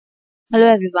Hello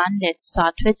everyone, let's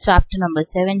start with chapter number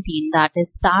 17, that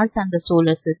is stars and the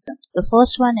solar system. The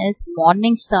first one is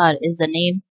morning star is the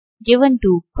name given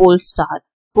to pole star,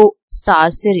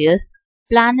 star Sirius,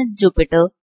 planet Jupiter,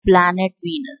 planet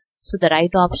Venus. So the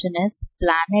right option is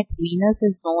planet Venus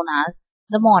is known as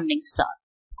the morning star.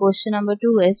 Question number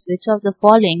 2 is which of the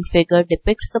following figure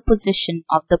depicts the position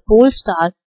of the pole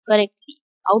star correctly?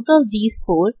 Out of these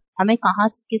four, हमें कहाँ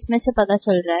किसमें से पता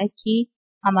चल रहा है कि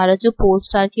हमारा जो पोल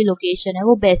स्टार की लोकेशन है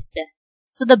वो बेस्ट है.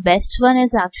 So the best one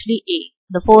is actually A.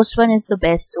 The first one is the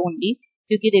best only,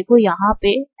 क्योंकि देखो यहाँ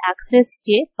पे एक्सिस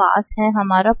के पास है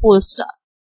हमारा pole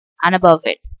star and above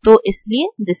it, तो इसलिए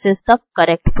this is the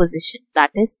correct position,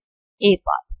 that is a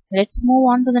part. Let's move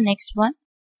on to the next one.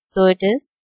 So it is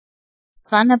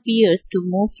sun appears to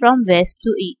move from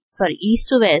east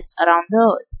to waste around the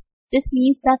earth. This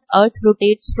means that earth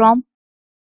rotates from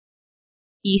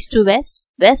east to waste,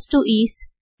 waste to east,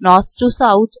 north to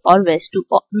south और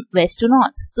waste to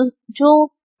north. तो जो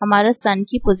हमारा सन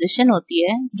की position होती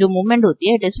है, जो movement होती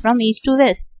है, it is from east to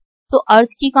waste. तो अर्थ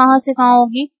की कहां से कहां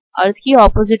होगी? अर्थ की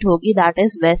ऑपोजिट होगी, that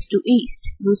is waste to east,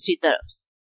 दूसरी तरफ.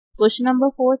 Question number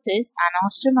 4 is an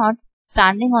astronaut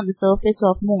standing on the surface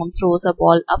of moon throws a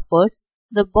ball upwards.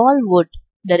 The ball would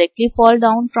directly fall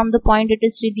down from the point it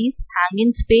is released, hang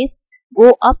in space,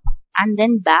 go up and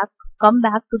then come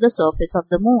back to the surface of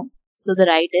the moon. So the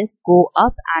right is go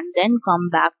up and then come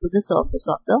back to the surface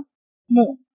of the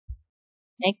moon.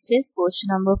 Next is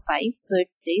question number 5. So it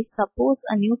says suppose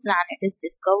a new planet is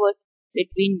discovered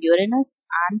between Uranus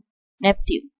and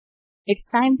Neptune. Its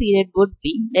time period would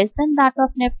be less than that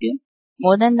of Neptune,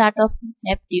 more than that of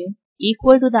Neptune,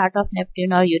 equal to that of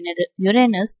Neptune, or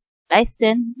Uranus less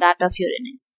than that of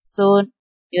Uranus. So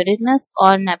Uranus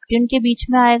और Neptune के बीच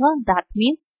में आएगा, that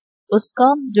means उसका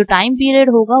जो time period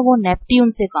होगा वो Neptune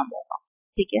से कम होगा.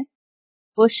 ठीक है.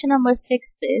 Question number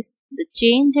 6 is the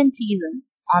change in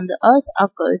seasons on the earth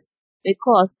occurs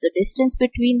because the distance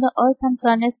between the earth and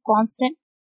sun is constant.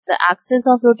 The axis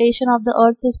of rotation of the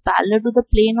earth is parallel to the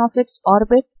plane of its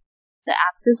orbit. The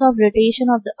axis of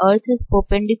rotation of the earth is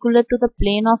perpendicular to the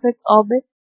plane of its orbit.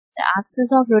 The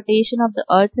axis of rotation of the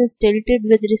earth is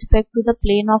tilted with respect to the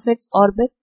plane of its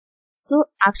orbit. So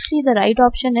actually the right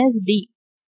option is D.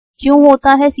 क्यों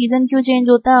होता है season, क्यों change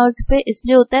होता है अर्थ पे?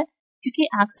 इसलिए होता है क्योंकि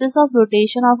axis of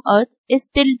rotation of earth is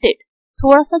tilted.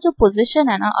 थोड़ा सा जो पोजीशन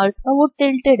है ना अर्थ का वो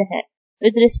टिल्टेड है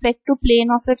with respect to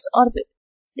plane of its orbit.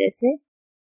 जैसे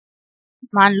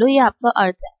मान लो ये आपका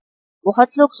अर्थ है,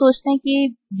 बहुत लोग सोचते हैं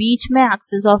कि बीच में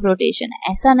एक्सिस ऑफ रोटेशन है,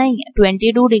 ऐसा नहीं है.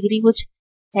 22 डिग्री कुछ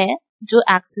है जो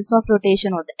एक्सिस ऑफ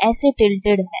रोटेशन होता है, ऐसे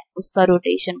टिल्टेड है उसका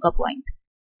रोटेशन का पॉइंट,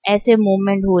 ऐसे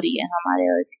मूवमेंट हो रही है हमारे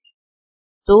अर्थ की,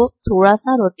 तो थोड़ा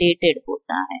सा रोटेटेड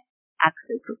होता है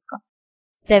एक्सिस उसका.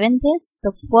 7th is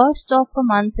the first of a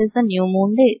month is the new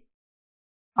moon day.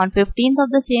 On 15th of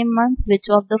the same month, which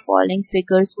of the following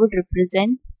figures would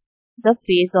represent the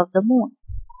phase of the moon?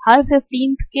 Her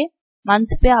 15th के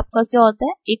month पे आपका क्या होता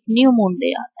है? एक new moon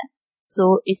day आता है.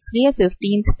 सो इसलिए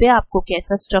 15th पे आपको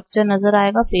कैसा स्ट्रक्चर नजर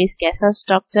आएगा, फेस कैसा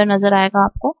स्ट्रक्चर नजर आएगा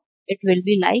आपको? It will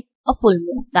be like a full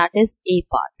moon, that is a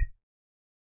part.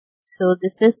 So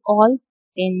this is all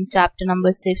in chapter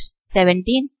number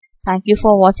 17. Thank you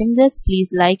for watching this. Please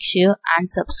like, share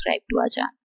and subscribe to our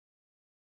channel.